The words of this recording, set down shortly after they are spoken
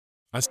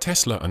as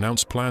Tesla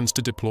announced plans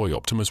to deploy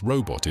Optimus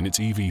robot in its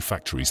EV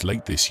factories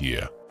late this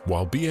year,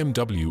 while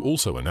BMW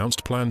also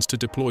announced plans to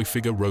deploy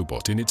Figure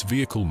robot in its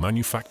vehicle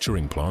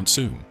manufacturing plant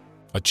soon.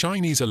 A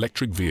Chinese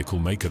electric vehicle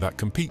maker that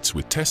competes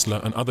with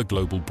Tesla and other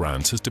global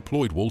brands has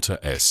deployed Walter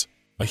S,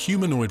 a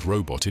humanoid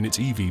robot in its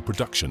EV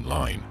production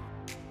line.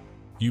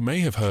 You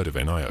may have heard of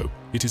NIO.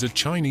 It is a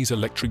Chinese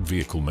electric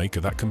vehicle maker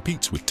that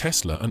competes with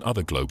Tesla and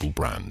other global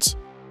brands.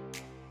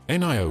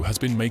 NIO has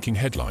been making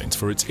headlines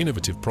for its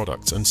innovative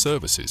products and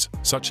services,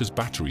 such as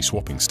battery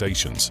swapping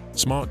stations,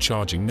 smart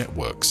charging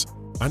networks,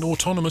 and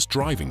autonomous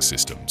driving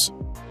systems.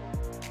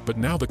 But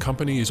now the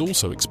company is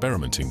also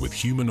experimenting with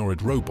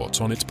humanoid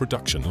robots on its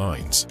production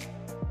lines.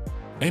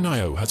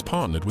 NIO has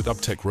partnered with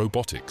UBTECH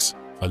Robotics,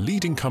 a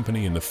leading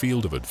company in the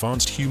field of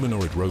advanced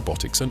humanoid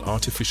robotics and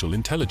artificial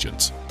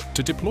intelligence,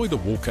 to deploy the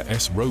Walker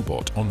S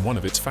robot on one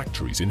of its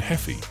factories in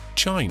Hefei,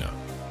 China.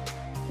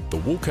 The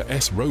Walker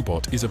S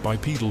robot is a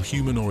bipedal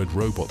humanoid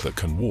robot that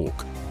can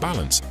walk,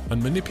 balance,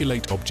 and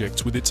manipulate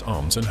objects with its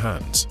arms and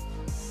hands.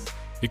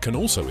 It can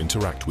also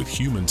interact with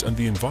humans and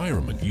the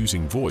environment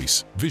using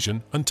voice,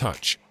 vision, and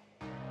touch.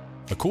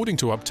 According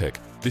to UBTECH,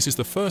 this is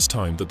the first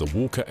time that the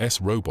Walker S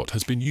robot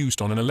has been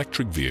used on an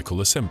electric vehicle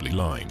assembly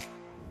line.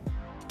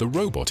 The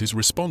robot is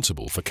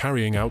responsible for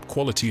carrying out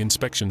quality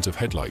inspections of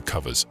headlight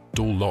covers,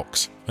 door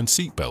locks, and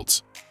seat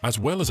belts, as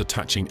well as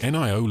attaching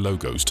NIO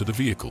logos to the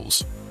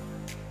vehicles.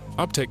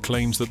 UBTECH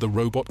claims that the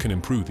robot can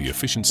improve the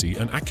efficiency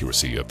and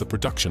accuracy of the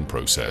production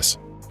process,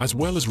 as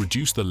well as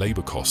reduce the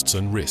labor costs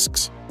and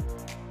risks.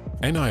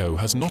 NIO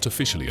has not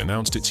officially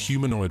announced its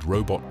humanoid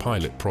robot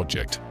pilot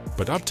project,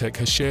 but UBTECH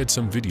has shared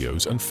some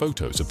videos and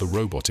photos of the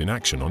robot in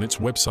action on its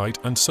website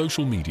and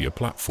social media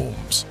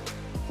platforms.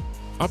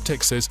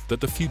 UBTECH says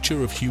that the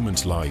future of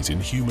humans lies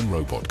in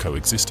human-robot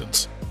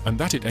coexistence, and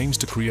that it aims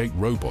to create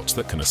robots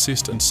that can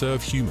assist and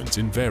serve humans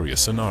in various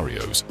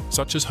scenarios,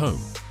 such as home,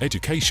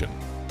 education,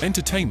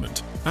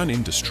 entertainment, and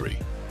industry.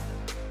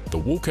 The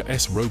Walker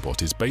S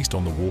robot is based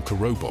on the Walker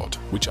robot,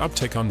 which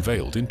UBTECH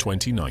unveiled in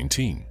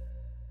 2019.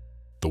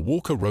 The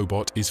Walker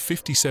robot is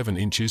 57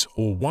 inches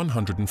or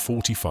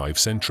 145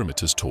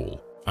 centimeters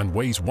tall and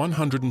weighs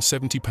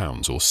 170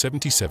 pounds or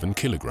 77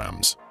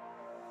 kilograms.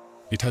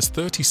 It has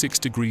 36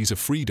 degrees of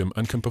freedom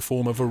and can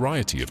perform a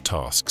variety of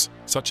tasks,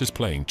 such as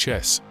playing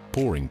chess,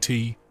 pouring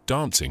tea,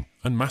 dancing,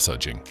 and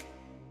massaging.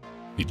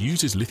 It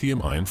uses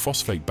lithium iron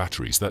phosphate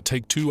batteries that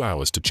take 2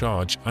 hours to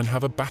charge and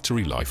have a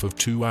battery life of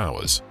 2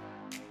 hours.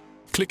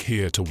 Click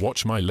here to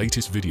watch my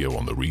latest video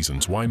on the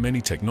reasons why many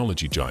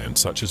technology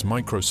giants such as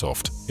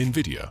Microsoft,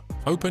 Nvidia,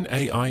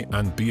 OpenAI,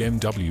 and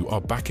BMW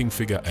are backing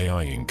Figure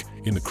AI Inc.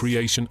 in the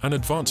creation and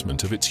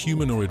advancement of its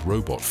humanoid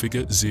robot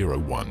Figure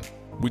 01,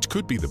 which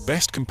could be the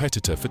best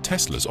competitor for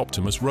Tesla's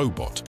Optimus robot.